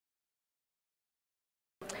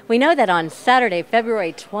We know that on Saturday,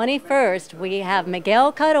 February 21st, we have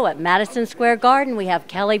Miguel Cotto at Madison Square Garden. We have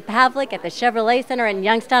Kelly Pavlik at the Chevrolet Center in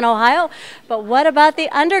Youngstown, Ohio. But what about the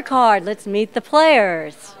undercard? Let's meet the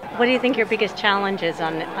players. What do you think your biggest challenge is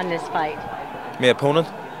on this fight? My opponent.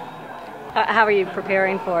 How are you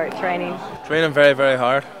preparing for it, training? Training very, very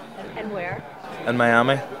hard. And where? In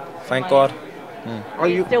Miami, thank God. Are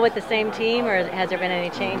you still with the same team, or has there been any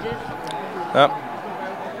changes? Yep.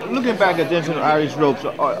 Looking back at the Irish ropes,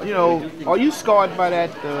 are you scarred by that?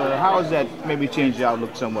 How has that maybe changed your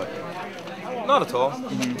outlook somewhat? Not at all.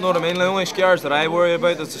 You know what I mean? The only scars that I worry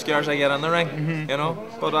about is the scars I get in the ring. You know,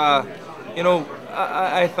 but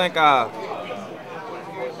I think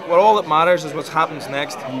what all that matters is what happens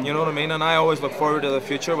next. You know what I mean? And I always look forward to the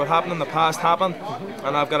future. What happened in the past happened,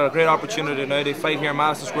 and I've got a great opportunity now to fight here in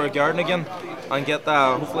Madison Square Garden again and get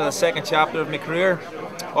hopefully the second chapter of my career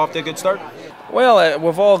off to a good start. Well,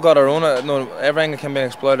 we've all got our own. Everything can be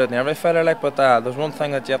exploited in every fighter, but there's one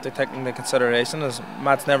thing that you have to take into consideration is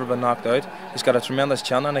Matt's never been knocked out. He's got a tremendous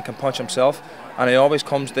chin and he can punch himself, and he always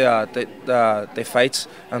comes to the fights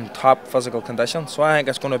in top physical condition. So I think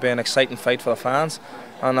it's going to be an exciting fight for the fans,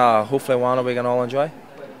 and hopefully one we can all enjoy.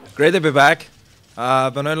 Great to be back.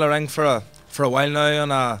 I've been out of the ring for a while now,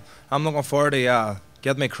 and I'm looking forward to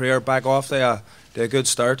get my career back off to a good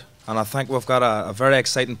start. And I think we've got a very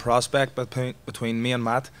exciting prospect between me and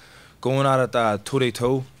Matt, going at it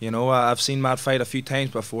toe-to-toe. You know, I've seen Matt fight a few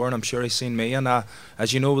times before, and I'm sure he's seen me. And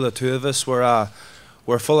as you know, the two of us, we're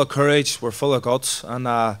full of courage, we're full of guts, and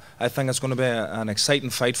I think it's going to be an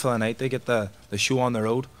exciting fight for the night to get the show on the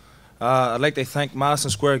road. I'd like to thank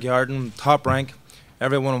Madison Square Garden, Top Rank,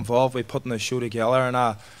 everyone involved with putting the show together,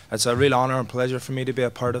 and it's a real honour and pleasure for me to be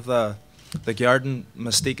a part of the Garden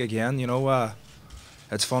mystique again. You know.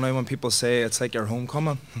 It's funny when people say it's like your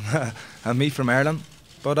homecoming, and me from Ireland,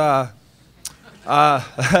 but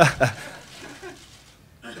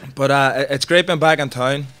it's great being back in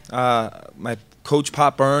town. My coach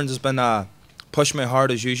Pat Burns has been pushing me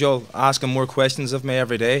hard as usual, asking more questions of me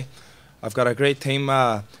every day. I've got a great team,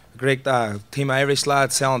 team of Irish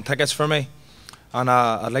lads selling tickets for me, and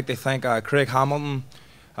I'd like to thank Craig Hamilton,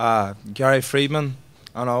 Gary Friedman,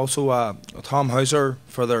 and also Tom Hauser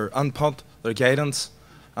for their input, their guidance.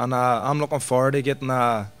 And I'm looking forward to getting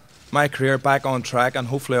my career back on track and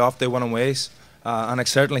hopefully off to winning ways and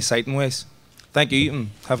certainly exciting ways. Thank you,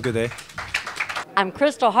 and have a good day. I'm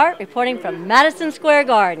Kristal Hart reporting from Madison Square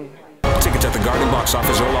Garden. Tickets at the Garden box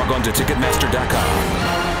office or log on to Ticketmaster.com.